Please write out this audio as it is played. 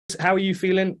how are you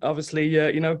feeling? Obviously,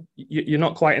 you're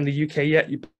not quite in the UK yet,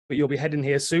 but you'll be heading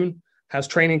here soon. How's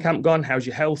training camp gone? How's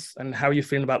your health? And how are you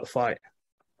feeling about the fight?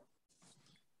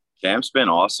 Camp's been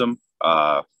awesome.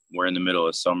 We're in the middle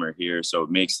of summer here, so it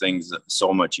makes things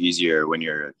so much easier when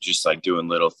you're just like doing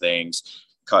little things,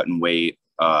 cutting weight,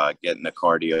 getting the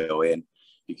cardio in.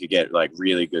 You could get like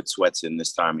really good sweats in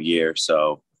this time of year.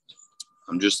 So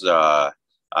I'm just, I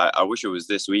wish it was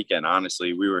this weekend.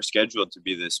 Honestly, we were scheduled to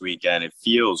be this weekend. It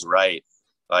feels right,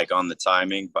 like on the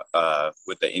timing, but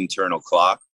with the internal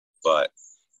clock. But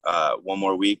one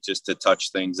more week just to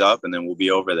touch things up, and then we'll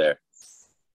be over there.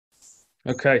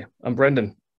 Okay, and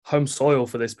Brendan, home soil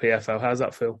for this PFL. How's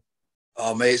that feel?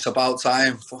 Oh, mate, it's about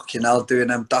time. Fucking hell, doing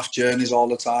them daft journeys all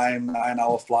the time,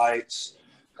 9-hour flights,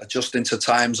 adjusting to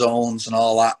time zones and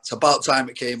all that. It's about time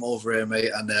it came over here,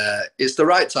 mate, and it's the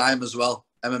right time as well.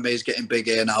 MMA is getting big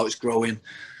here now, it's growing,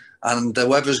 and the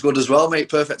weather's good as well, mate.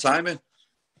 Perfect timing.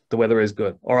 The weather is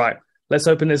good. All right, let's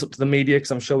open this up to the media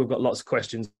because I'm sure we've got lots of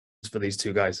questions for these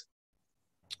two guys.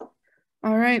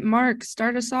 All right, Mark,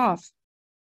 start us off.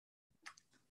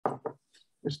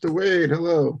 Mr. Wade,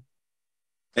 hello.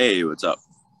 Hey, what's up?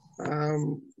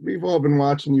 We've all been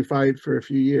watching you fight for a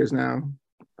few years now.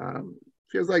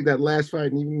 Feels like that last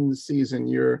fight, and even in the season,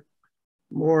 you're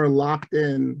more locked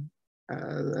in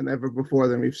than ever before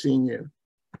than we've seen you.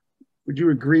 Would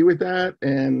you agree with that?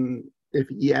 And if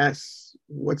yes,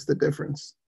 what's the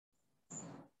difference?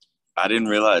 I didn't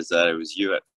realize that it was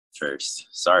you at first.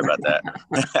 Sorry about that.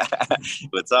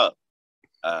 What's up?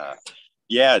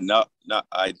 Yeah, no,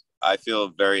 I feel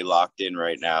very locked in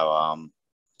right now.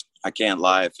 I can't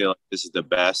lie. I feel like this is the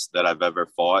best that I've ever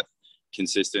fought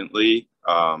consistently.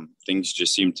 Things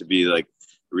just seem to be like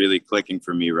really clicking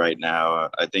for me right now.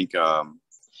 I think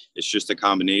it's just a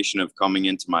combination of coming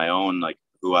into my own, like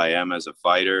who I am as a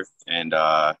fighter, and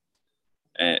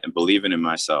believing in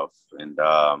myself. And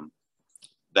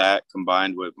that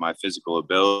combined with my physical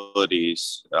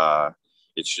abilities,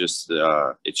 it's just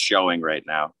it's showing right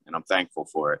now, and I'm thankful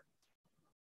for it.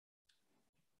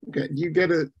 Okay,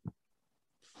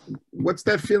 what's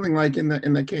that feeling like in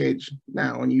the cage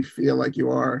now when you feel like you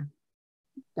are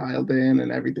dialed in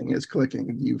and everything is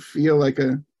clicking? Do you feel like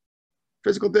a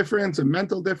physical difference, a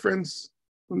mental difference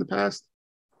from the past?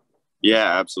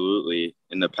 Yeah, absolutely.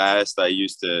 In the past, I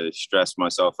used to stress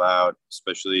myself out,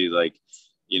 especially like,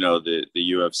 the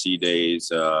UFC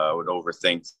days. I would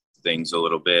overthink things a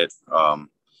little bit.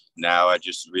 Now I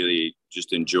just really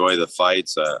just enjoy the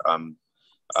fights.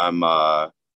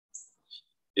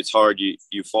 It's hard.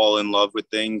 You fall in love with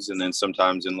things, and then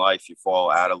sometimes in life you fall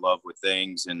out of love with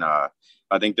things. And I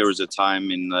think there was a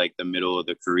time in like the middle of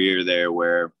the career there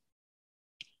where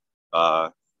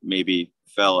maybe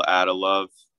fell out of love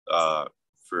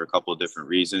for a couple of different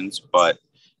reasons, but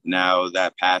now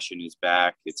that passion is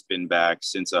back. It's been back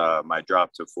since my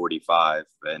drop to 45,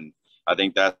 and I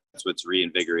think that's what's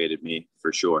reinvigorated me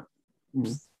for sure. All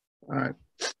right.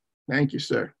 Thank you,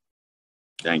 sir.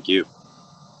 Thank you.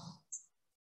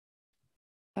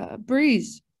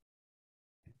 Breeze.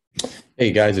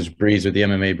 Hey guys, it's Breeze with the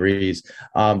MMA Breeze.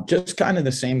 Just kind of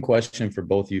the same question for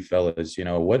both you fellas.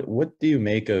 What do you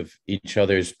make of each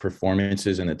other's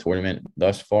performances in the tournament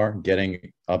thus far,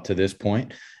 getting up to this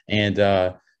point?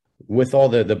 And with all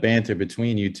the banter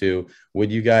between you two,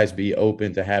 would you guys be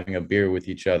open to having a beer with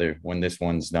each other when this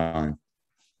one's done?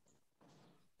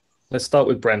 Let's start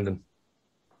with Brendan.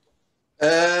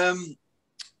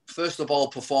 First of all,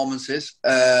 performances.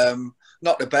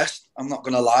 Not the best, I'm not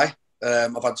going to lie.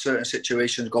 I've had certain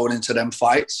situations going into them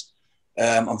fights.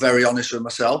 I'm very honest with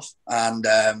myself. And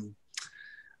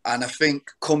I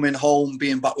think coming home,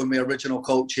 being back with my original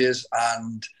coaches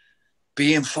and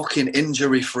being fucking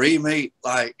injury-free, mate,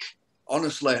 like,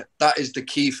 honestly, that is the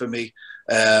key for me.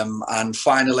 And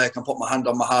finally, I can put my hand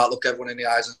on my heart, look everyone in the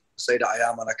eyes and say that I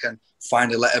am, and I can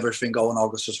finally let everything go on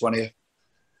August the 20th.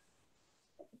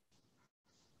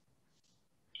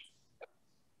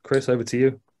 Chris, over to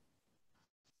you.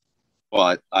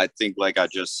 Well, I think, like I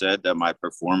just said, that my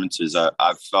performances,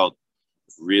 I've felt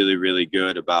really, really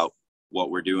good about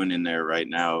what we're doing in there right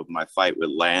now. My fight with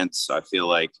Lance, I feel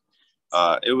like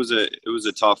it was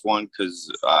a tough one because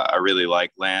I really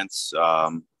like Lance,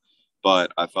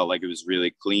 but I felt like it was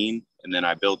really clean. And then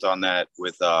I built on that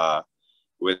with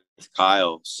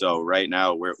Kyle. So right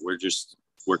now we're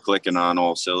clicking on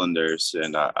all cylinders,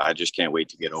 and I just can't wait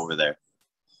to get over there.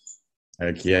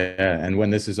 Heck yeah. And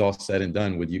when this is all said and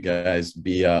done, would you guys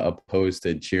be opposed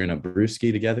to cheering a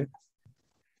Brewski together?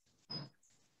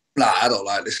 Nah, I don't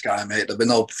like this guy, mate. There'll be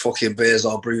no fucking beers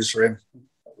or brews for him.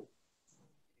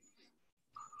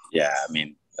 Yeah, I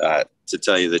mean, To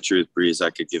tell you the truth, Breeze, I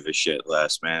could give a shit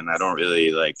less, man. I don't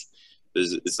really like.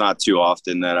 It's not too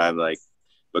often that I've like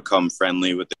become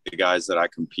friendly with the guys that I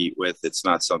compete with. It's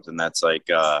not something that's like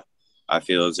I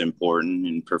feel is important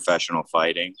in professional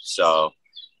fighting. So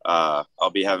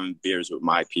I'll be having beers with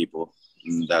my people,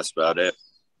 and that's about it.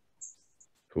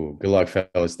 Cool. Good luck,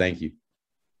 fellas. Thank you.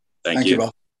 Thank you.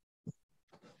 bro.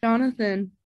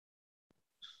 Jonathan.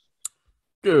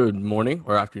 Good morning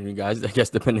or afternoon, guys, I guess,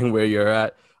 depending where you're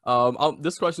at.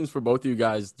 This question is for both of you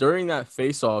guys. During that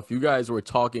face-off, you guys were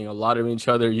talking a lot of each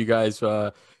other. You guys,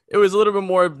 it was a little bit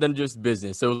more than just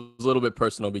business. It was a little bit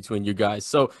personal between you guys.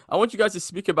 So I want you guys to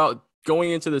speak about going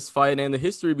into this fight and the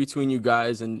history between you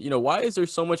guys, and why is there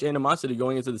so much animosity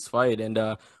going into this fight, and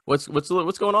what's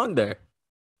going on there?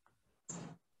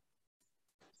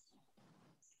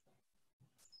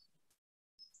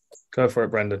 Go for it,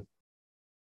 Brendan.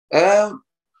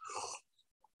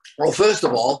 Well, first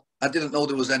of all, I didn't know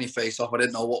there was any face-off. I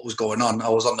didn't know what was going on. I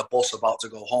was on the bus about to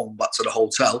go home, back to the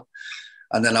hotel.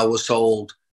 And then I was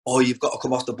told, oh, you've got to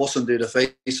come off the bus and do the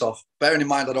face-off. Bearing in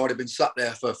mind, I'd already been sat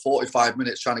there for 45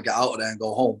 minutes trying to get out of there and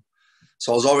go home.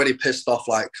 So I was already pissed off,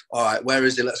 like, all right, where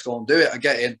is he? Let's go and do it. I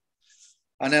get in.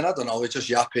 And then, I don't know, we're just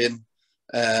yapping.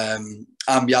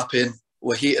 I'm yapping.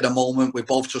 We're heat at the moment. We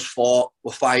both just fought.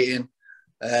 We're fighting.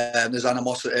 There's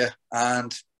animosity.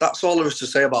 And that's all there is to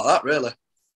say about that, really.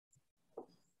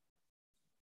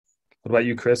 What about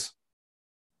you, Chris?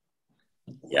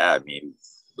 Yeah, I mean,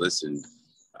 listen,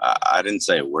 I didn't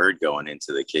say a word going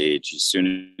into the cage. As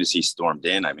soon as he stormed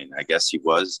in, I mean, I guess he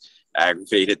was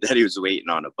aggravated that he was waiting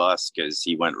on a bus because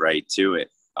he went right to it.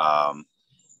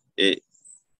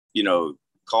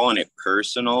 Calling it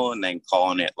personal and then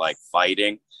calling it like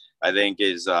fighting, I think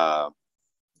is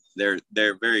they're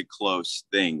very close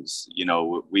things.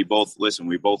 We both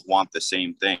want the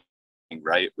same thing,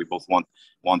 right? We both want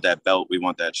that belt. We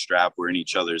want that strap. We're in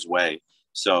each other's way.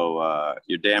 So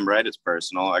you're damn right it's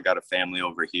personal. I got a family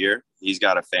over here. He's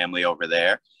got a family over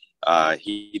there.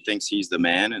 He thinks he's the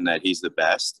man and that he's the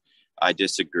best. I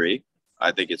disagree.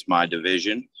 I think it's my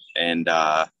division. And,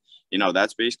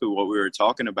 that's basically what we were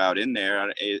talking about in there.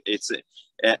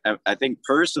 I think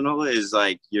personal is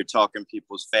like you're talking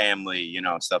people's family,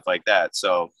 stuff like that.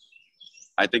 So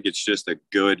I think it's just a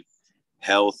good,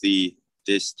 healthy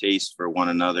distaste for one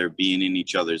another, being in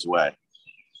each other's way.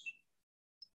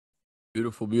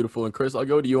 Beautiful, beautiful. And Chris, I'll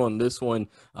go to you on this one.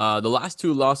 The last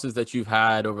two losses that you've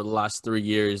had over the last 3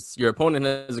 years, your opponent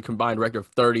has a combined record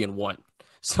of 30-1.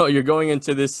 So you're going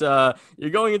into this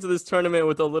tournament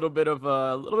with a little bit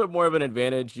more of an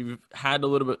advantage. You've had a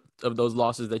little bit of those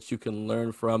losses that you can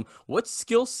learn from. What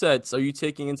skill sets are you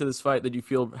taking into this fight that you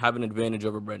feel have an advantage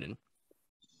over Brendan?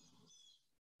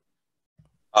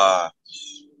 I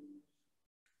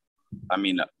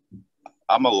mean,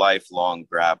 I'm a lifelong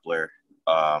grappler.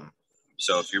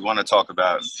 So if you want to talk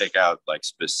about and pick out like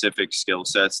specific skill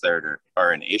sets that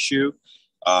are an issue,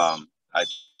 I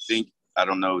think, I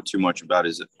don't know too much about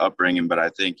his upbringing, but I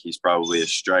think he's probably a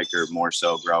striker more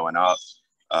so growing up,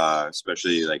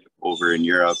 especially like over in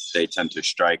Europe, they tend to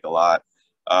strike a lot.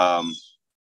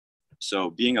 So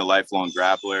being a lifelong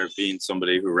grappler, being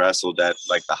somebody who wrestled at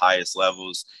like the highest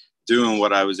levels, doing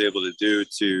what I was able to do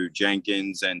to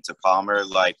Jenkins and to Palmer,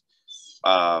 like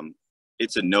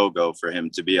it's a no-go for him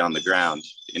to be on the ground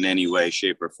in any way,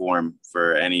 shape, or form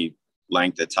for any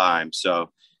length of time. So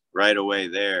right away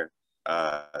there,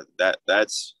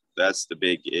 that's the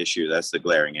big issue. That's the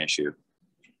glaring issue.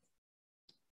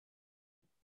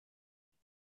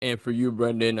 And for you,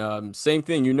 Brendan, same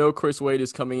thing. Chris Wade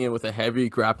is coming in with a heavy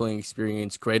grappling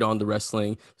experience, great on the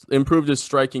wrestling, improved his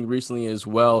striking recently as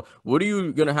well. What are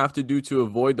you going to have to do to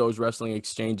avoid those wrestling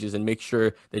exchanges and make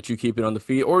sure that you keep it on the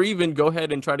feet, or even go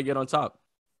ahead and try to get on top?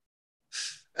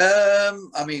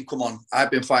 I mean, come on. I've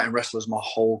been fighting wrestlers my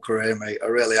whole career, mate. I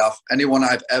really have. Anyone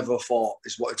I've ever fought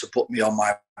is wanted to put me on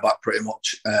my back pretty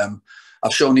much.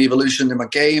 I've shown evolution in my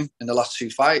game in the last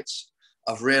 2 fights.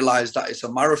 I've realised that it's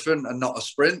a marathon and not a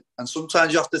sprint. And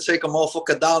sometimes you have to take a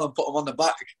motherfucker down and put them on the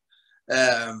back.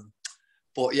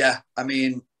 But yeah, I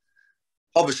mean,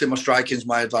 obviously my striking's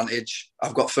my advantage.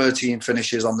 I've got 13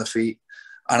 finishes on the feet.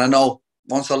 And I know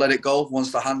once I let it go,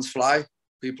 once the hands fly,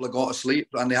 people are going to sleep.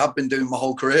 And they have been doing my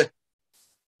whole career.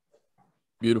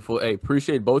 Beautiful. Hey,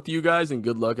 appreciate both of you guys and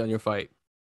good luck on your fight.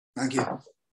 Thank you.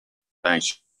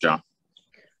 Thanks, John.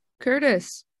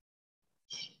 Curtis.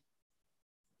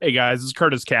 Hey guys, this is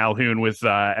Curtis Calhoun with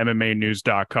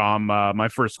MMAnews.com. My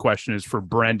first question is for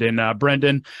Brendan.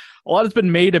 Brendan, a lot has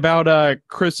been made about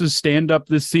Chris's stand-up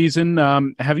this season.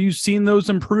 Have you seen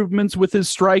those improvements with his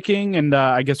striking? And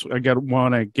I guess I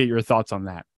want to get your thoughts on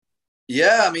that.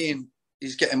 Yeah, I mean,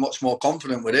 he's getting much more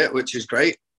confident with it, which is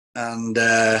great. And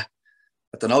I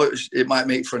don't know, it might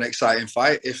make for an exciting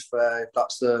fight if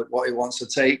that's what he wants to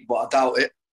take, but I doubt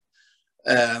it.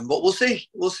 But we'll see.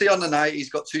 We'll see on the night. He's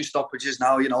got 2 stoppages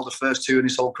now, you know, the first 2 in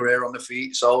his whole career on the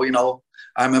feet. So, you know,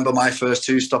 I remember my first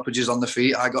 2 stoppages on the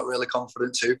feet. I got really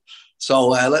confident too. So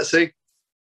let's see.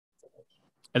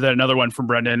 And then another one from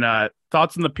Brendan.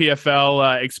 Thoughts on the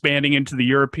PFL expanding into the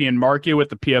European market with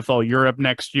the PFL Europe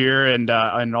next year and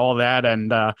all that,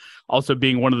 and also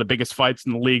being one of the biggest fights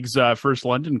in the league's first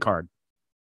London card?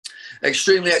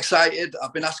 Extremely excited.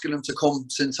 I've been asking him to come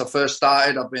since I first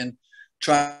started. I've been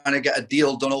trying to get a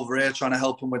deal done over here, trying to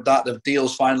help him with that. The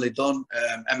deal's finally done.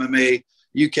 MMA,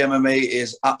 UK MMA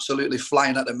is absolutely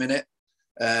flying at the minute.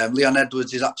 Leon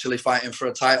Edwards is actually fighting for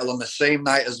a title on the same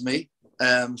night as me.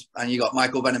 And you got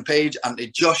Michael Venom Page, Anthony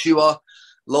Joshua,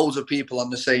 loads of people on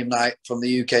the same night from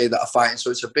the UK that are fighting. So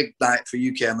it's a big night for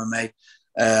UK MMA.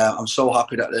 I'm so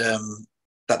happy that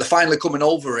they're finally coming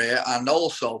over here. And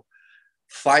also,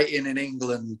 fighting in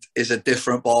England is a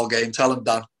different ball game. Tell them,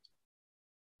 Dan.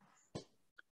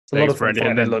 It's a lot of fun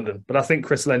fighting in London, but I think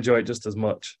Chris will enjoy it just as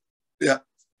much. Yeah.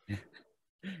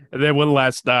 And then one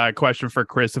last question for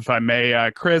Chris, if I may.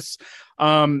 Chris,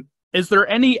 is there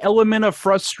any element of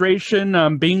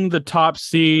frustration being the top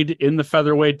seed in the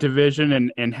featherweight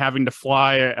division and having to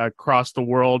fly across the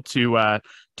world to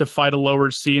fight a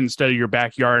lower seed instead of your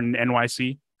backyard in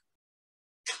NYC?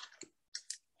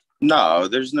 No,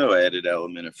 there's no added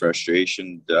element of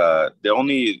frustration. The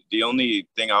only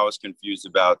thing I was confused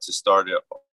about to start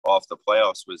off the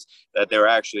playoffs was that they were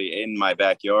actually in my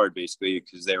backyard, basically,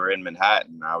 because they were in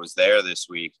Manhattan. I was there this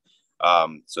week.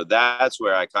 So that's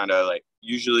where I kind of like,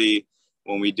 usually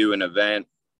when we do an event,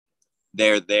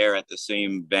 they're there at the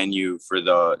same venue for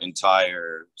the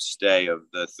entire stay of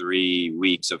the 3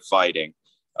 weeks of fighting.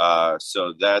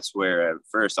 So that's where at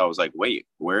first I was like, wait,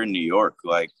 we're in New York.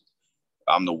 Like,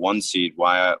 I'm the 1 seed.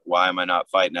 Why am I not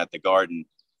fighting at the Garden?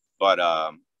 But,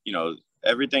 you know,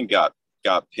 everything got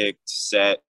picked,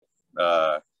 set,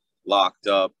 locked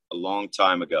up a long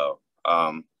time ago.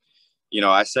 You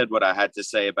know, I said what I had to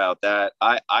say about that.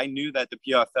 I knew that the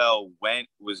PFL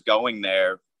was going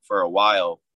there for a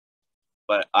while,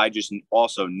 but I just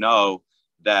also know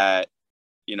that,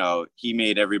 you know, he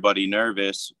made everybody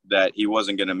nervous that he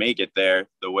wasn't going to make it there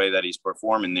the way that he's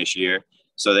performing this year.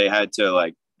 So they had to,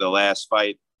 like, the last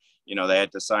fight, you know, they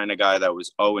had to sign a guy that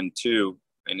was 0-2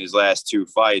 in his last 2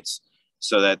 fights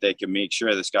so that they can make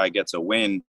sure this guy gets a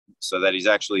win, so that he's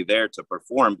actually there to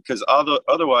perform, because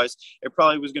otherwise it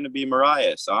probably was going to be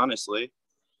Marias, honestly.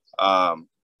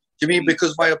 You mean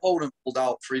because my opponent pulled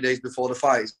out 3 days before the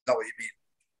fight? Is that what you mean?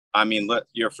 I mean,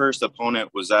 your first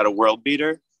opponent, was that a world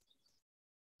beater?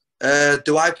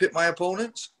 Do I pick my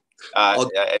opponents?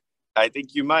 I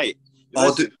think you might.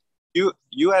 Listen,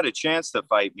 you had a chance to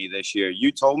fight me this year.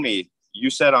 You told me, you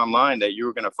said online that you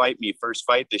were going to fight me first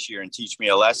fight this year and teach me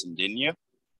a lesson, didn't you?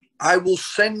 I will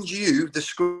send you the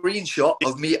screenshot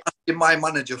of me asking my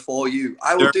manager for you.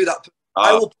 I will do that.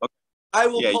 I will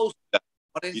post that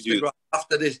on Instagram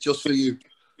after this just for you.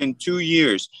 In 2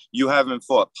 years, you haven't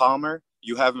fought Palmer.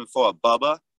 You haven't fought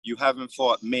Bubba. You haven't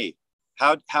fought me.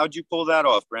 How'd you pull that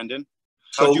off, Brendan?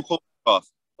 How'd you pull that off?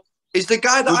 Is the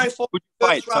guy that I fought?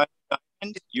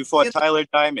 You fought Tyler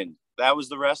Diamond. That was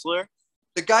the wrestler?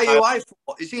 The guy who I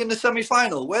fought. Is he in the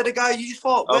semi-final? Where the guy you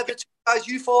fought? Where the 2 guys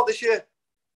you fought this year?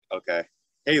 Okay.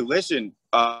 Hey, listen,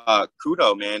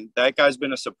 Kudo, man, that guy's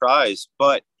been a surprise,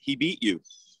 but he beat you.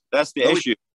 That's the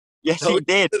issue. Yes, he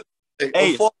did.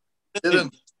 Hey,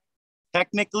 listen,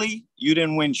 technically, you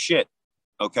didn't win shit,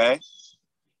 okay?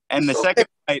 And the second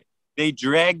fight, they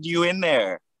dragged you in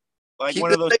there. Like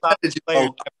one of those top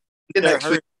players.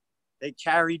 They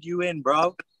carried you in,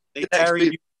 bro. They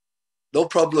carried you. No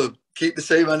problem. Keep the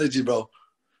same energy, bro.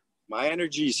 My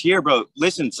energy is here, bro.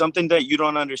 Listen, something that you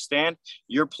don't understand,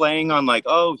 you're playing on like,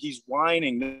 oh, he's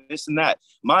whining, this and that.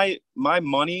 My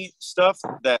money stuff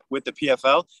that with the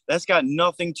PFL, that's got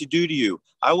nothing to do to you.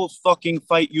 I will fucking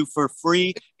fight you for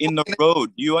free in the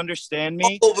road. You understand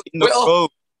me? In the road.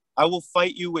 I will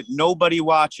fight you with nobody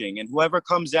watching, and whoever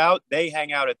comes out, they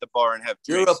hang out at the bar and have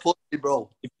drinks. You're a pussy, bro.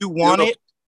 If you want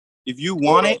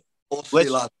it,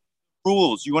 let's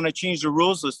rules. You want to change the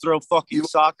rules? Let's throw fucking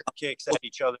soccer kicks at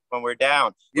each other when we're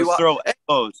down. Let's throw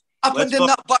elbows. What happened in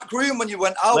that back room when you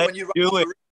went out? When you do it.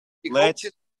 Let's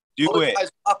do it.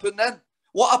 What happened then?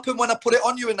 What happened when I put it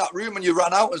on you in that room and you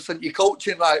ran out and sent your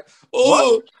coaching like,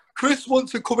 oh, what? Chris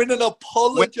wants to come in and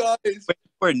apologize. When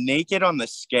we're naked on the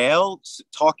scale,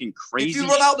 talking crazy. Did you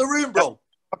run out the room, bro?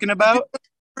 Talking about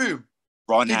room.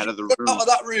 run Did out of the you room. run out of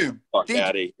that room? Fuck Did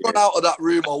out of you here. run out of that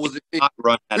room, or was it me? Not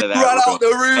run out Who of that ran room. out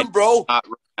the room, bro? Not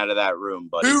run out of that room,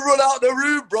 buddy. Who run out the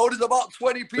room, bro? There's about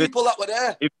 20 people that were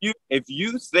there. If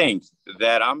you think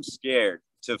that I'm scared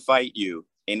to fight you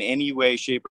in any way,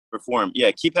 shape, or form,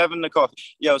 yeah, keep having the coffee.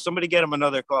 Yo, somebody get him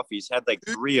another coffee. He's had like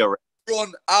 3 already.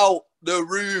 Run out the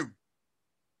room.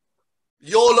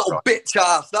 Your little bitch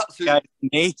ass. That's who. Guy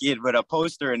naked with a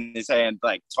poster in his hand,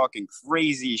 like talking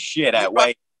crazy shit at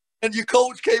weight. And your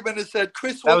coach came in and said,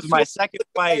 Chris, that was my second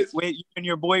fight with you and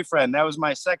your boyfriend. That was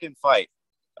my second fight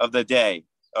of the day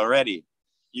already.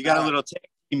 You got a little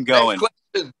team going.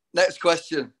 Next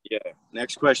question. Yeah,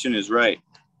 next question is right.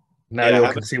 Now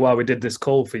you can see why we did this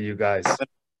call for you guys.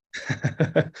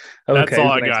 Okay, that's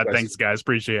all I got. Question. Thanks, guys.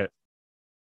 Appreciate it.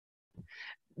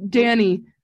 Danny.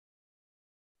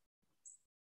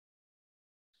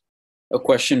 A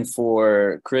question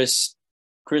for Chris.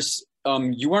 Chris,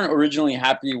 you weren't originally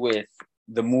happy with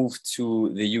the move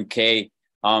to the UK.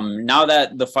 Now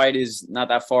that the fight is not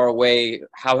that far away,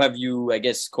 how have you, I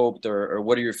guess, coped, or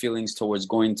what are your feelings towards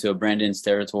going to Brandon's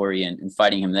territory and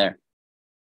fighting him there?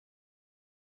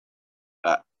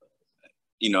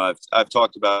 You know, I've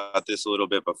talked about this a little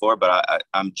bit before, but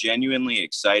I'm genuinely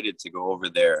excited to go over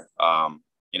there.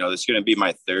 You know, this is going to be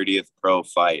my 30th pro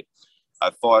fight.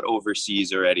 I've fought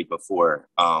overseas already before.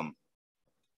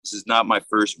 This is not my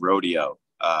first rodeo.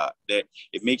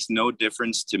 It makes no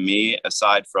difference to me,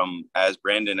 aside from, as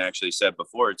Brandon actually said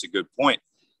before, it's a good point,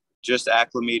 just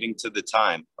acclimating to the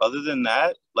time. Other than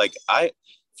that, like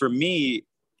for me,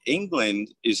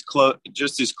 England is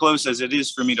just as close as it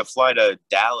is for me to fly to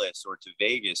Dallas or to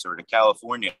Vegas or to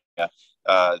California.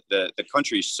 The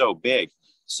country is so big.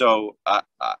 So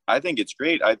I think it's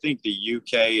great. I think the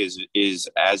UK is,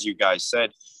 as you guys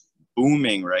said,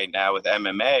 booming right now with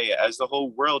MMA, as the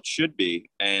whole world should be.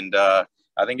 And I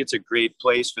think it's a great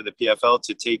place for the PFL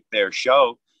to take their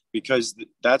show, because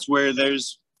that's where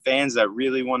there's fans that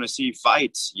really want to see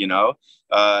fights, you know.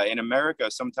 In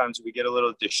America, sometimes we get a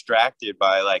little distracted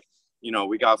by, like, you know,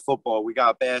 we got football, we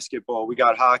got basketball, we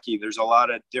got hockey. There's a lot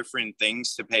of different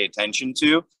things to pay attention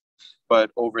to. But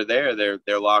over there,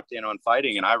 they're locked in on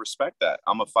fighting, and I respect that.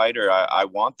 I'm a fighter. I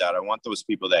want that. I want those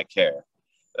people that care.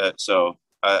 So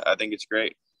I think it's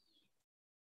great.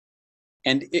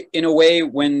 And in a way,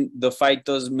 when the fight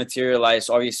does materialize,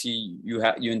 obviously you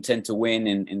intend to win,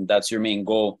 and that's your main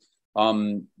goal.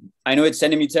 I know it's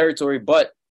enemy territory,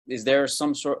 but is there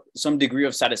some degree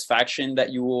of satisfaction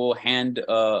that you will hand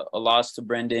a loss to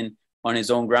Brendan on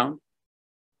his own ground?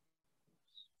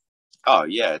 Oh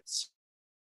yeah,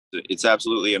 it's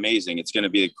absolutely amazing. It's going to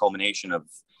be a culmination of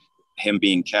him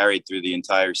being carried through the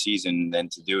entire season, then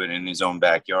to do it in his own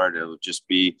backyard. It'll just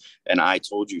be an I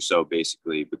told you so,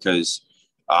 basically, because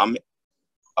I'm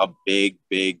a big,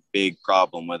 big, big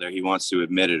problem, whether he wants to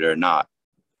admit it or not.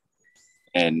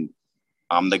 And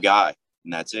I'm the guy,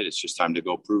 and that's it. It's just time to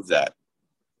go prove that.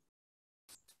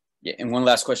 Yeah, and one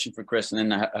last question for Chris,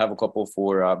 and then I have a couple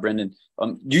for Brendan.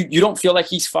 You don't feel like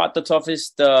he's fought the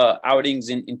toughest outings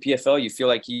in PFL? You feel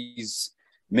like he's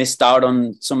missed out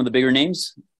on some of the bigger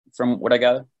names, from what I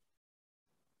gather?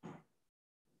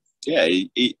 Yeah,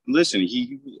 listen,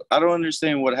 I don't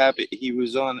understand what happened. He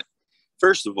was on,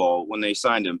 first of all, when they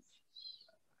signed him,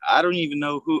 I don't even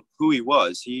know who he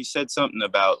was. He said something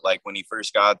about, like, when he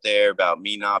first got there, about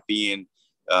me not being,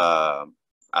 I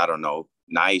don't know,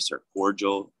 nice or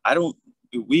cordial.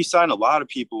 We sign a lot of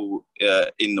people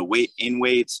in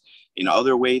weights, in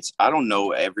other weights. I don't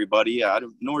know everybody,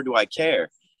 nor do I care.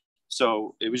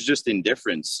 So it was just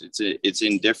indifference. It's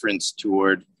indifference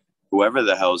toward whoever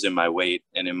the hell's in my weight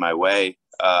and in my way.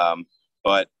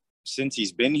 But since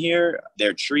he's been here,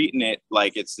 they're treating it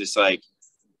like it's this, like,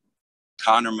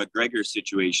 Conor McGregor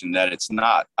situation that it's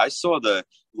not. I saw the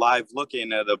live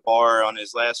look-in at the bar on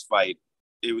his last fight.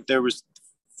 There was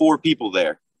 4 people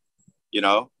there, you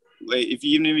know.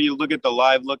 Even if you look at the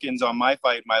live look-ins on my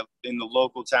fight, in the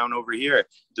local town over here,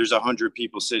 there's 100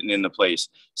 people sitting in the place.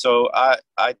 So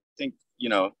I think, you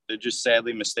know, they're just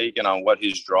sadly mistaken on what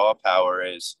his draw power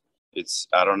is.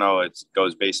 I don't know, it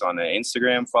goes based on an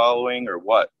Instagram following or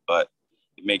what, but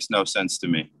it makes no sense to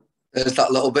me. There's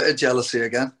that little bit of jealousy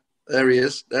again. There he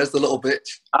is. There's the little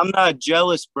bitch. I'm not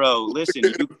jealous, bro. Listen,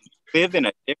 you live in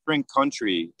a different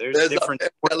country. There's different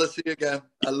jealousy again.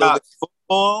 I love it.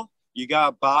 Football, you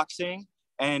got boxing,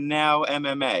 and now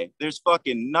MMA. There's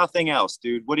fucking nothing else,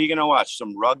 dude. What are you gonna watch?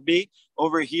 Some rugby?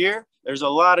 Over here, there's a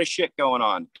lot of shit going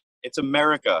on. It's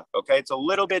America, okay? It's a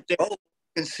little bit different. Oh,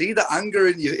 I can see the anger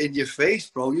in your face,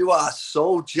 bro. You are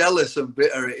so jealous and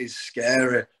bitter. It is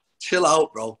scary. Chill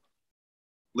out, bro.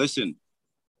 Listen,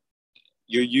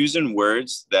 you're using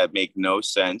words that make no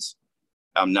sense,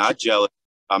 I'm not jealous.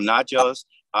 I'm not jealous.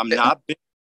 I'm not bitter.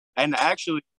 And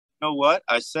actually, you know what?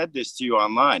 I said this to you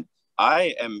online.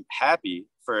 I am happy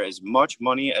for as much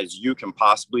money as you can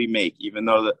possibly make, even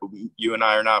though that you and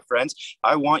I are not friends.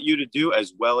 I want you to do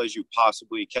as well as you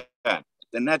possibly can.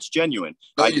 And that's genuine.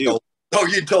 No, I do. Don't. No,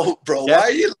 you don't, bro. Yes. Why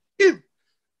are you lying?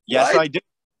 Yes, I do.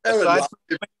 Aside from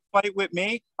Lying? when you fight with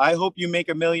me, I hope you make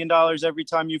 $1 million every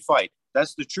time you fight.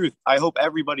 That's the truth. I hope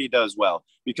everybody does well,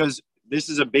 because this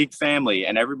is a big family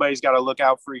and everybody's got to look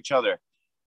out for each other.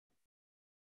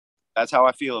 That's how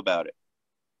I feel about it.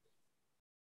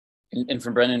 And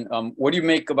from Brendan, what do you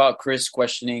make about Chris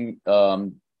questioning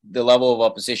the level of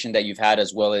opposition that you've had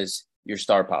as well as your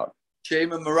star power?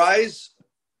 Shaman Moraes.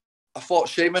 I fought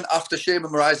Shaman. After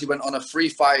Shaman Moraes, he went on a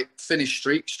 3-fight finish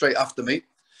streak straight after me.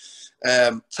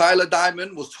 Tyler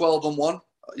Diamond was 12-1.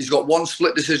 He's got one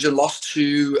split decision loss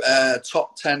to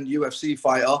top 10 UFC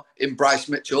fighter in Bryce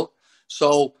Mitchell.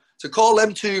 So to call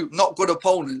them two not good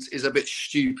opponents is a bit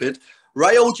stupid.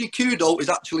 Ryoji Kudo is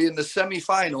actually in the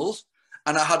semi-finals,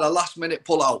 and I had a last-minute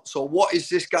pull-out. So what is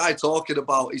this guy talking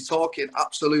about? He's talking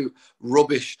absolute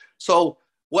rubbish. So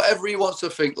whatever he wants to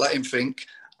think, let him think.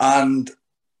 And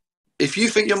if you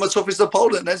think you're my toughest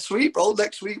opponent, then sweet, bro.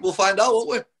 Next week we'll find out, won't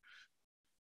we?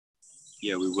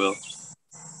 Yeah, we will.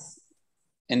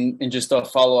 And just a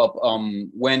follow-up,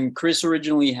 when Chris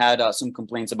originally had some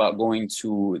complaints about going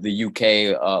to the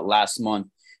UK last month,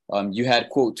 you had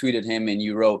quote tweeted him and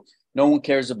you wrote, "No one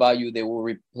cares about you. They will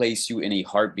replace you in a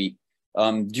heartbeat."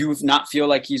 Do you not feel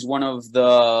like he's one of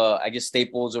the, I guess,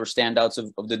 staples or standouts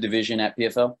of the division at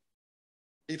PFL?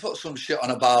 He put some shit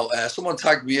on about, someone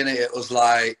tagged me in it. It was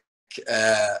like,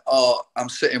 oh, I'm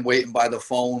sitting waiting by the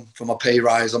phone for my pay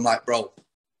rise. I'm like, bro,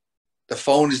 the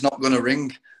phone is not going to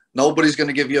ring. Nobody's going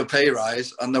to give you a pay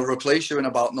rise, and they'll replace you in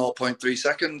about 0.3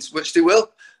 seconds, which they will.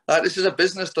 Like, this is a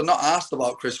business. They're not asked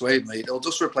about Chris Wade, mate. They'll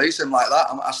just replace him like that.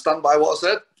 I stand by what I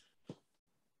said.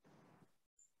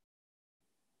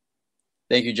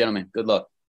 Thank you, gentlemen. Good luck.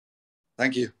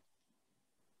 Thank you.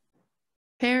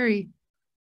 Perry.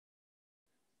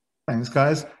 Thanks,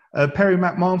 guys. Perry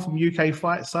McMahon from UK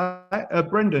Fight Site.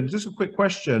 Brendan, just a quick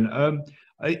question.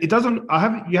 You haven't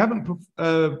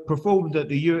performed at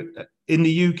in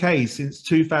the UK since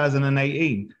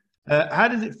 2018. How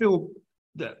does it feel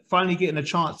that finally getting a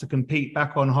chance to compete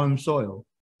back on home soil?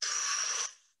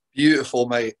 Beautiful,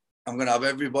 mate. I'm going to have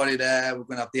everybody there. We're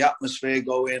going to have the atmosphere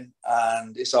going,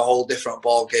 and it's a whole different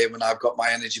ball game. And I've got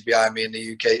my energy behind me in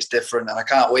the UK. It's different, and I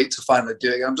can't wait to finally do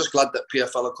it again. I'm just glad that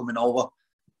PFL are coming over.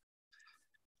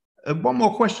 One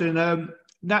more question.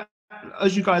 That,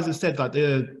 as you guys have said, like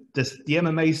the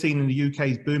MMA scene in the UK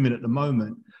is booming at the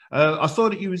moment. I saw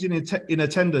that you was in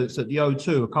attendance at the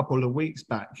O2 a couple of weeks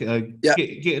back. How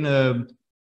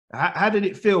did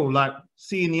it feel, like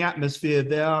seeing the atmosphere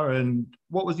there, and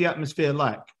what was the atmosphere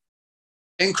like?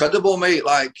 Incredible, mate.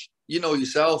 Like, you know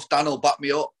yourself, Dan will back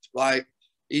me up. Like,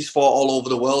 he's fought all over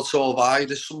the world, so have I.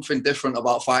 There's something different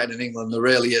about fighting in England. There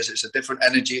really is. It's a different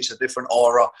energy. It's a different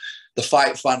aura. The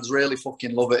fight fans really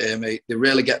fucking love it here, mate. They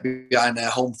really get behind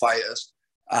their home fighters.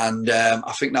 And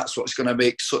I think that's what's going to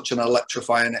make such an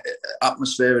electrifying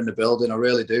atmosphere in the building. I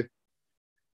really do.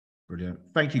 Brilliant.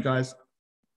 Thank you, guys.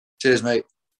 Cheers, mate.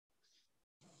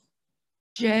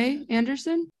 Jay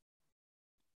Anderson.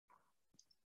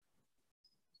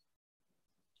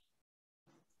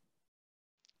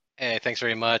 Hey, thanks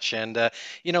very much. And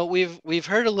you know, we've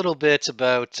heard a little bit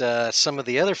about some of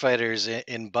the other fighters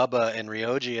in Bubba and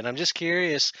Ryoji, and I'm just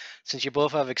curious, since you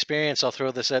both have experience, I'll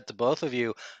throw this out to both of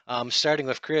you. Starting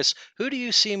with Chris, who do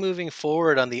you see moving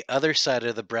forward on the other side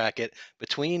of the bracket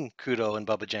between Kudo and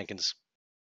Bubba Jenkins?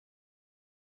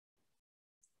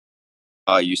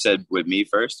 You said with me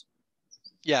first?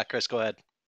 Yeah, Chris, go ahead.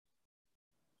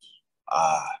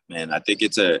 Man, I think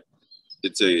it's a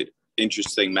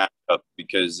interesting matchup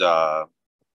because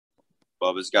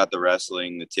Bubba's got the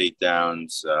wrestling, the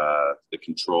takedowns, the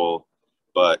control,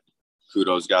 but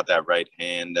Kudo's got that right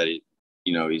hand that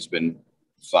he's been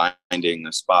finding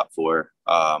a spot for.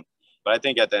 But I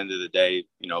think at the end of the day,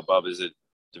 Bubba's a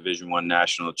Division I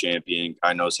national champion.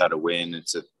 Guy knows how to win.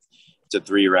 It's a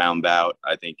 3-round bout.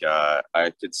 I think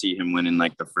I could see him winning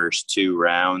like the first 2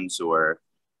 rounds or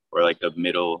like the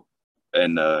middle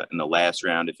in the last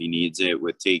round if he needs it,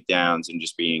 with takedowns and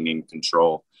just being in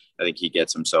control. I think he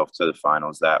gets himself to the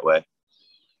finals that way.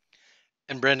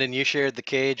 And Brendan, you shared the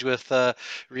cage with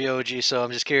Ryoji, so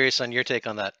I'm just curious on your take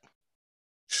on that.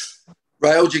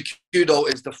 Ryoji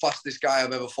Kudo is the fastest guy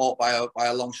I've ever fought by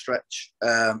a long stretch.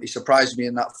 He surprised me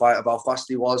in that fight of how fast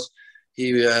he was.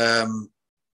 He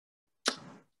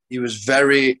was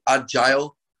very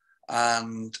agile.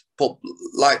 But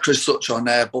like Chris touched on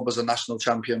there, Bubba's a national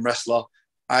champion wrestler.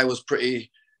 I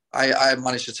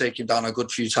managed to take him down a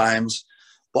good few times,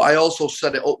 but I also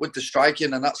set it up with the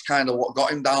striking, and that's kind of what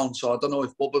got him down. So I don't know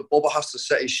if Bubba has to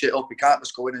set his shit up. He can't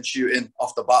just go in and shoot in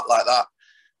off the bat like that.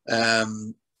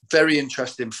 Very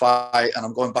interesting fight, and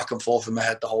I'm going back and forth in my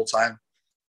head the whole time.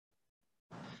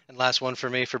 And last one for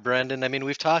me, for Brendan. I mean,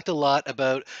 we've talked a lot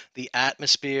about the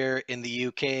atmosphere in the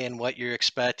UK and what you're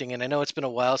expecting. And I know it's been a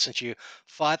while since you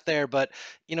fought there, but,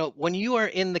 you know, when you are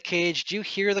in the cage, do you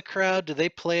hear the crowd? Do they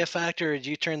play a factor, or do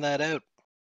you turn that out?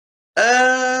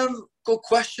 Good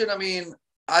question. I mean,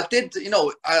 I did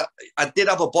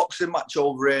have a boxing match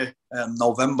over here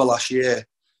November last year.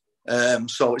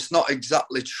 So it's not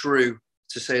exactly true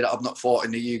to say that I've not fought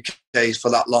in the UK for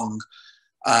that long.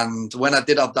 And when I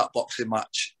did have that boxing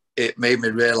match, it made me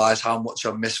realise how much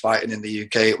I miss fighting in the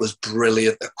UK. It was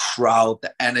brilliant. The crowd,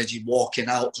 the energy, walking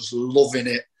out, just loving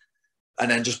it.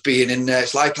 And then just being in there.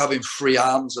 It's like having free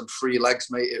arms and free legs,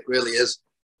 mate. It really is.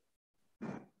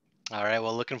 All right.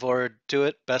 Well, looking forward to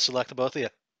it. Best of luck to both of you.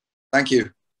 Thank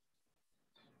you.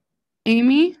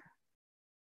 Amy?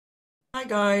 Hi,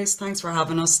 guys. Thanks for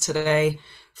having us today.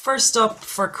 First up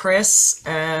for Chris,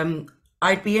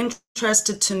 I'd be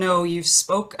interested to know, you've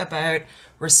spoke about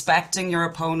respecting your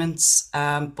opponents,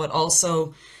 but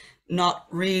also not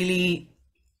really.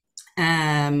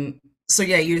 So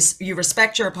yeah, you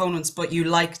respect your opponents, but you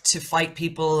like to fight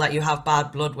people that you have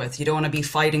bad blood with. You don't want to be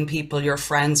fighting people you're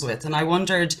friends with. And I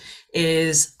wondered,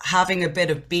 is having a bit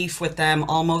of beef with them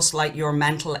almost like your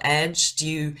mental edge? Do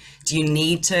you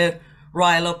need to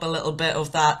rile up a little bit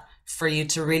of that for you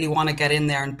to really want to get in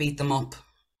there and beat them up?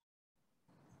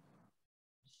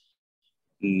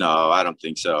 No, I don't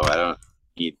think so. I don't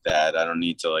need that. I don't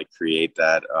need to create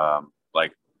that.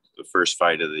 Like the first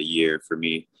fight of the year for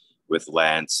me with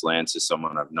Lance. Lance is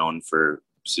someone I've known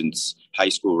since high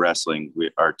school wrestling.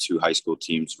 Our two high school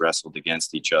teams wrestled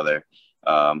against each other.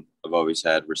 I've always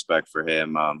had respect for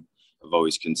him. I've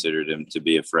always considered him to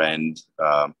be a friend.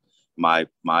 One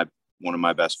of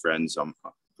my best friends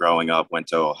growing up went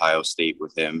to Ohio State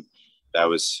with him. That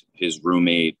was his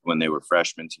roommate when they were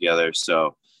freshmen together.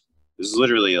 So it was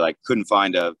literally couldn't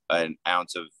find an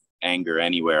ounce of anger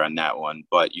anywhere on that one.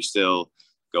 But you still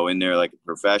go in there like a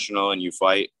professional and you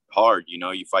fight hard.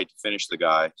 You fight to finish the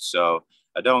guy. So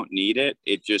I don't need it.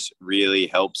 It just really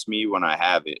helps me when I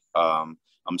have it. I'm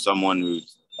someone who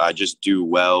I just do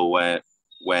well when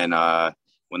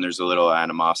there's a little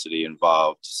animosity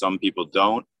involved. Some people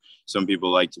don't. Some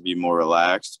people like to be more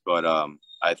relaxed, but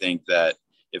I think that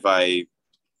if I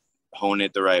hone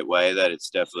it the right way, that it's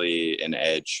definitely an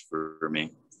edge for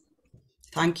me.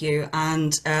 Thank you.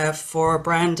 And for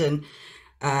Brandon,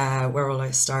 where will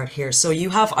I start here? So you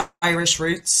have Irish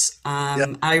roots,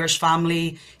 Irish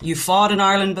family. You fought in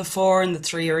Ireland before in the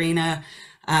 3 Arena,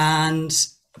 and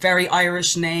very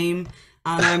Irish name.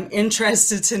 And I'm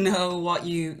interested to know what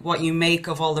you make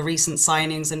of all the recent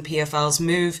signings and PFL's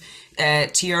move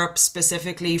to Europe,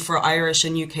 specifically for Irish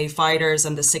and UK fighters,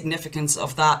 and the significance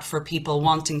of that for people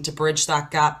wanting to bridge that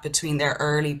gap between their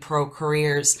early pro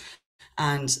careers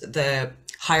and the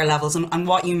higher levels, and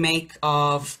what you make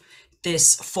of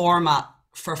this format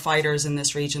for fighters in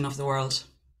this region of the world.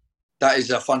 That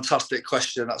is a fantastic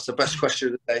question. That's the best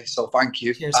question of the day. So thank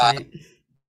you. Cheers, mate.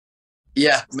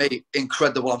 Yeah, mate,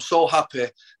 incredible. I'm so happy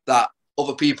that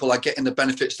other people are getting the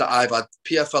benefits that I've had.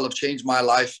 PFL have changed my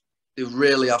life. They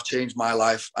really have changed my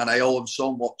life, and I owe them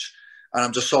so much. And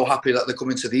I'm just so happy that they're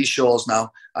coming to these shows now,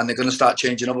 and they're going to start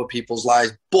changing other people's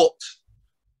lives. But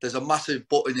there's a massive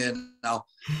but in here now.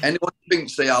 Anyone who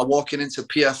thinks they are walking into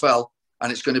PFL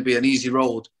and it's going to be an easy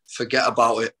road, forget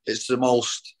about it. It's the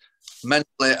most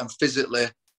mentally and physically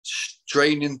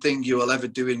draining thing you will ever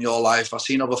do in your life. I've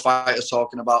seen other fighters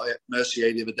talking about it,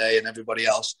 Mercier the other day and everybody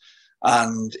else.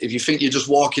 And if you think you're just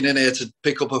walking in here to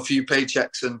pick up a few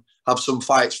paychecks and have some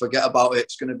fights, forget about it.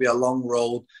 It's going to be a long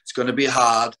road. It's going to be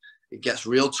hard. It gets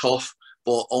real tough,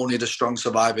 but only the strong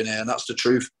survive in here. And that's the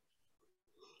truth.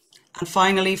 And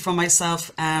finally, for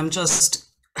myself, just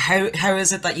how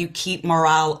is it that you keep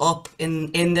morale up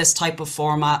in this type of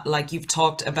format? Like, you've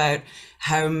talked about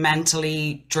how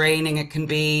mentally draining it can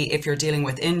be if you're dealing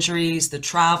with injuries, the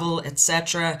travel,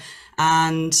 etc.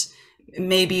 And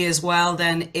maybe as well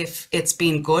then, if it's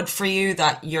been good for you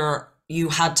that you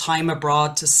had time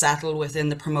abroad to settle within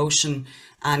the promotion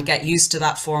and get used to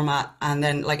that format. And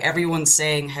then, like, everyone's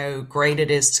saying how great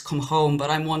it is to come home,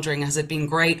 but I'm wondering, has it been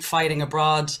great fighting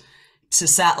abroad to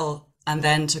settle and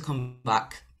then to come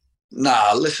back?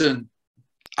 Nah, listen,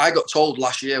 I got told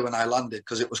last year when I landed,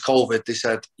 because it was COVID, they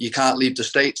said, you can't leave the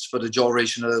States for the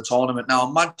duration of the tournament. Now,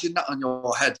 imagine that on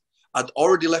your head. I'd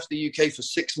already left the UK for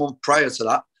 6 months prior to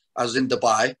that. I was in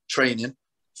Dubai training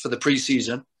for the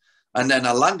pre-season. And then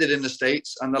I landed in the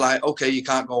States and they're like, okay, you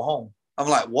can't go home. I'm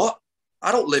like, what?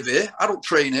 I don't live here. I don't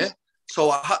train here. So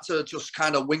I had to just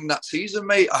kind of wing that season,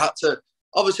 mate.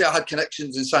 Obviously I had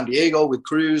connections in San Diego with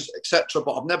Cruz, etc.,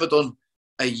 but I've never done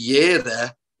a year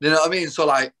there. You know what I mean? So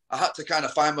like, I had to kind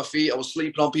of find my feet. I was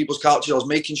sleeping on people's couches. I was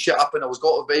making shit happen. I was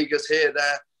going to Vegas here,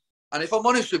 there. And if I'm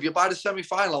honest with you, by the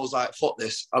semi-final, I was like, fuck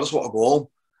this. I just want to go home.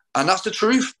 And that's the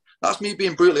truth. That's me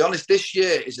being brutally honest. This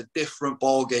year is a different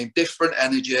ball game, different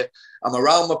energy. I'm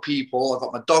around my people. I've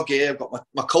got my dog here. I've got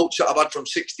my coach that I've had from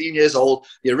 16 years old,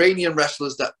 the Iranian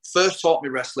wrestlers that first taught me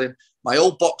wrestling, my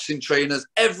old boxing trainers,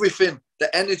 everything.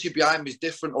 The energy behind me is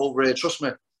different over here. Trust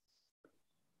me.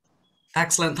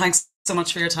 Excellent. Thanks so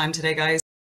much for your time today, guys.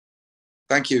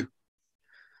 Thank you.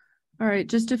 All right,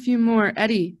 just a few more.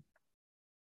 Eddie.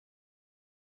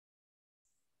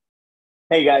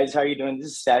 Hey guys, how you doing? This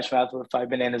is Stash Math with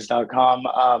FiveBananas.com.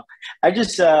 I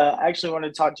just actually want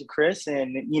to talk to Chris,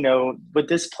 and with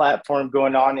this platform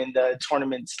going on in the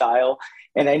tournament style,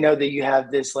 and I know that you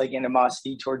have this like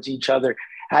animosity towards each other.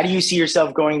 How do you see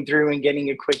yourself going through and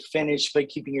getting a quick finish, but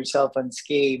keeping yourself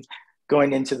unscathed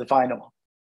going into the final?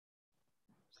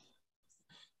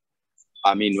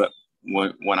 I mean,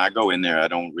 when I go in there, I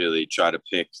don't really try to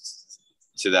pick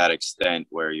to that extent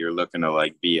where you're looking to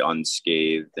like be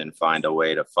unscathed and find a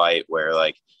way to fight where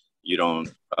like you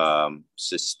don't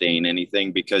sustain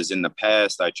anything, because in the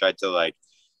past I tried to like,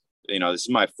 this is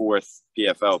my 4th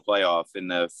PFL playoff. In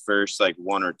the first like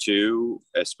 1 or 2,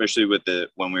 especially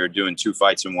when we were doing 2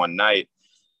 fights in one night,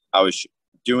 I was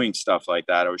doing stuff like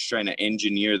that. I was trying to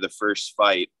engineer the first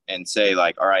fight and say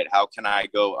like, all right, how can I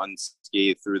go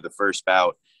unscathed through the first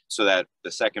bout so that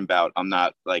the second bout I'm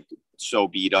not like so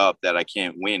beat up that I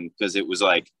can't win, because it was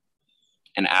like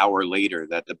an hour later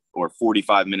or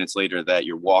 45 minutes later that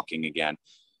you're walking again.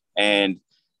 And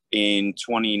in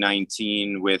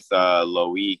 2019 with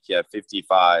Loic at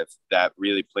 55, that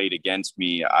really played against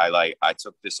me. I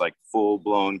took this like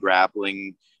full-blown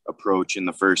grappling approach in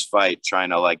the first fight, trying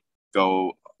to like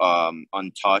go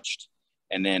untouched,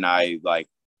 and then my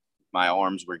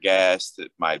arms were gassed,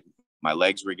 my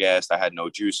legs were gassed. I had no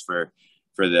juice for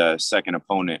the second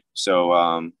opponent. So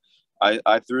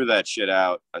I threw that shit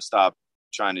out. I stopped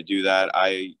trying to do that.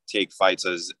 I take fights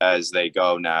as they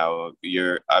go now.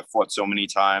 I've fought so many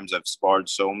times. I've sparred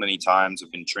so many times.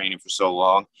 I've been training for so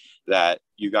long that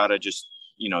you got to just,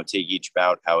 take each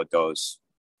bout how it goes.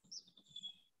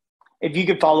 If you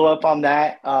could follow up on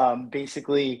that,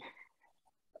 basically,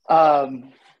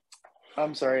 I'm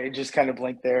sorry, I just kind of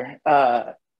blinked there.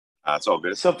 It's all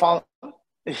good. So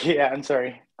yeah, I'm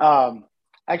sorry.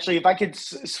 Actually, if I could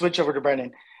switch over to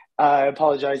Brendan, I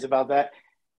apologize about that.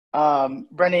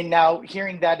 Brendan, now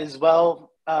hearing that as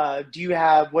well,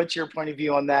 what's your point of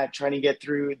view on that, trying to get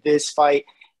through this fight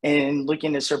and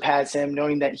looking to surpass him,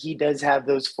 knowing that he does have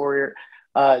those 4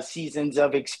 seasons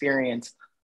of experience?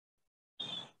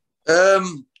 Yeah,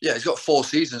 he's got 4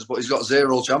 seasons, but he's got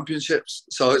 0 championships.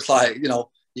 So it's like,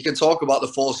 you can talk about the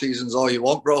 4 seasons all you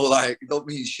want, bro. Like, it don't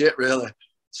mean shit, really.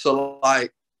 So,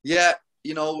 like, yeah,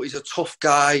 he's a tough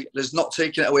guy. There's not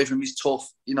taking it away from him. He's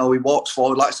tough. He walks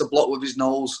forward, likes to block with his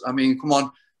nose. I mean, come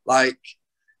on. Like,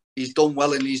 he's done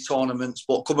well in these tournaments,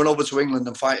 but coming over to England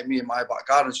and fighting me in my back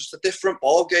garden, it's just a different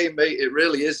ball game, mate. It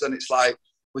really is. And it's like,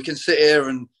 we can sit here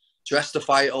and dress the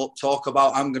fight up, talk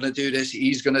about, I'm going to do this,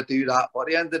 he's going to do that. But at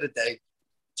the end of the day,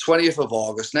 20th of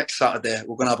August, next Saturday,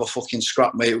 we're going to have a fucking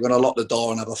scrap, mate. We're going to lock the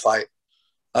door and have a fight.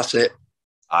 That's it.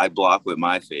 I block with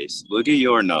my face. Look at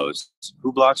your nose.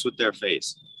 Who blocks with their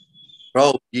face?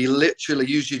 Bro, you literally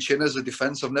use your chin as a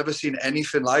defense. I've never seen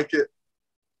anything like it.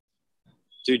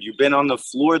 Dude, you've been on the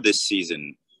floor this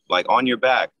season, like on your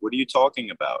back. What are you talking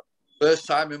about? First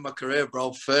time in my career,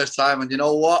 bro. First time. And you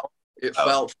know what? It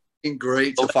felt fucking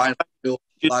great to find out.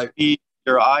 Like,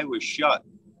 your eye was shut.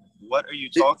 What are you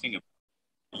talking about?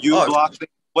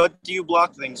 What do you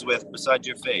block things with besides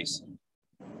your face?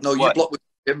 No, you block with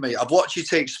your chin, mate. I've watched you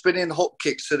take spinning hook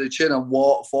kicks to the chin and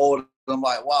walk forward. And I'm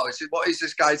like, wow, what is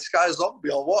this guy? This guy a zombie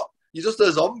or what? You're just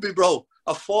a zombie, bro.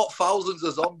 I've fought thousands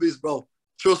of zombies, bro.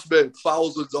 Trust me,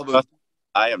 thousands of them.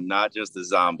 I am not just a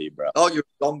zombie, bro. Oh, you're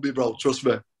a zombie, bro. Trust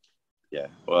me. Yeah.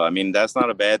 Well, I mean, that's not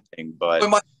a bad thing, but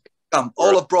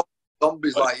all the bro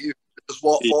zombies like you just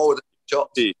walk forward and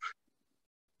shots.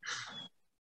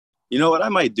 You know what I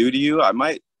might do to you? I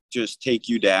might just take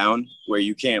you down where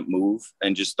you can't move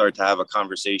and just start to have a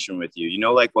conversation with you. You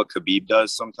know, like what Khabib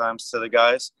does sometimes to the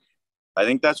guys? I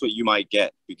think that's what you might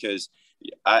get, because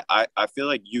I feel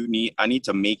like I need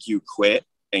to make you quit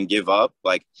and give up.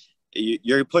 Like,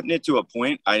 you're putting it to a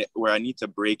point where I need to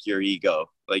break your ego.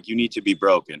 Like, you need to be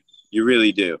broken. You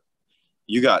really do.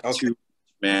 You got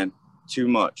too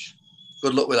much.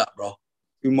 Good luck with that, bro.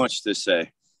 Too much to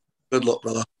say. Good luck,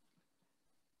 brother.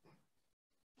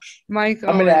 Mike,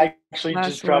 I'm gonna actually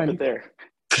just drop it there.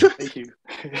 Thank you.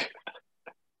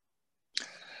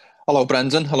 Hello,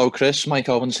 Brendan. Hello, Chris. Mike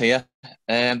Owens here.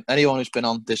 Anyone who's been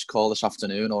on this call this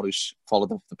afternoon or who's followed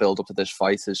the build-up to this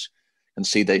fight can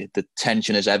see the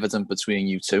tension is evident between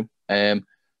you two.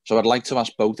 So I'd like to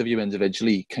ask both of you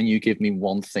individually, can you give me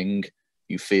one thing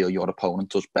you feel your opponent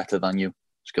does better than you,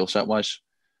 skill set-wise?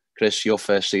 Chris, your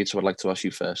first seed, so I'd like to ask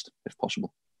you first, if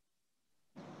possible.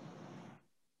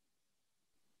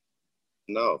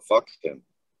 No, fuck him.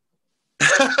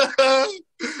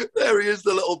 There he is,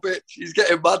 the little bitch. He's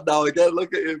getting mad now again.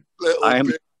 Look at him.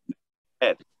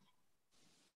 Bitch.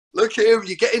 Look at him.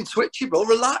 You're getting twitchy, bro.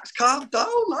 Relax. Calm down,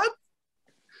 lad.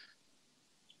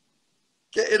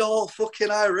 Getting all fucking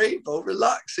irate, bro.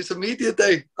 Relax. It's a media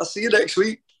day. I'll see you next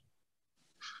week.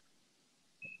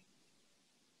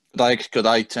 Could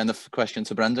I turn the question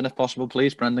to Brendan, if possible,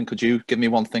 please? Brendan, could you give me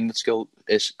one thing that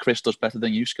Chris does better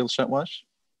than you, skill set-wise?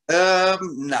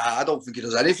 Nah, I don't think he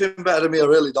does anything better than me. I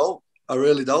really don't.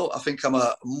 I think I'm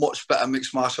a much better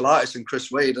mixed martial artist than Chris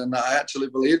Wade, and I actually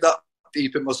believe that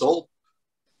deep in my soul.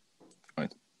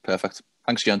 Right. Perfect.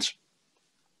 Thanks, gents.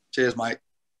 Cheers, Mike.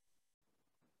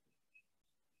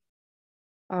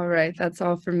 All right, that's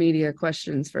all for media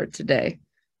questions for today.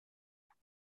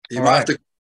 You might have to.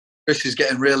 Chris is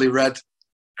getting really red.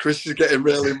 Chris is getting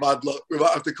really mad. Look, we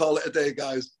might have to call it a day,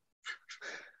 guys.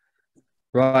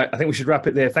 Right, I think we should wrap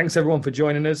it there. Thanks, everyone, for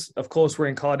joining us. Of course, we're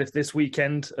in Cardiff this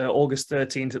weekend, August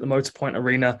 13th at the Motorpoint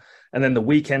Arena. And then the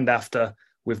weekend after,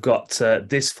 we've got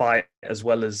this fight as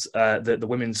well as the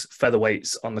women's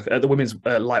featherweights on the women's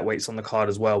lightweights on the card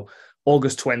as well.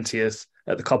 August 20th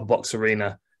at the Copper Box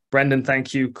Arena. Brendan,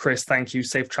 thank you. Chris, thank you.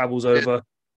 Safe travels over.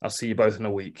 I'll see you both in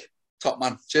a week. Top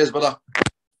man. Cheers, brother.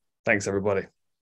 Thanks, everybody.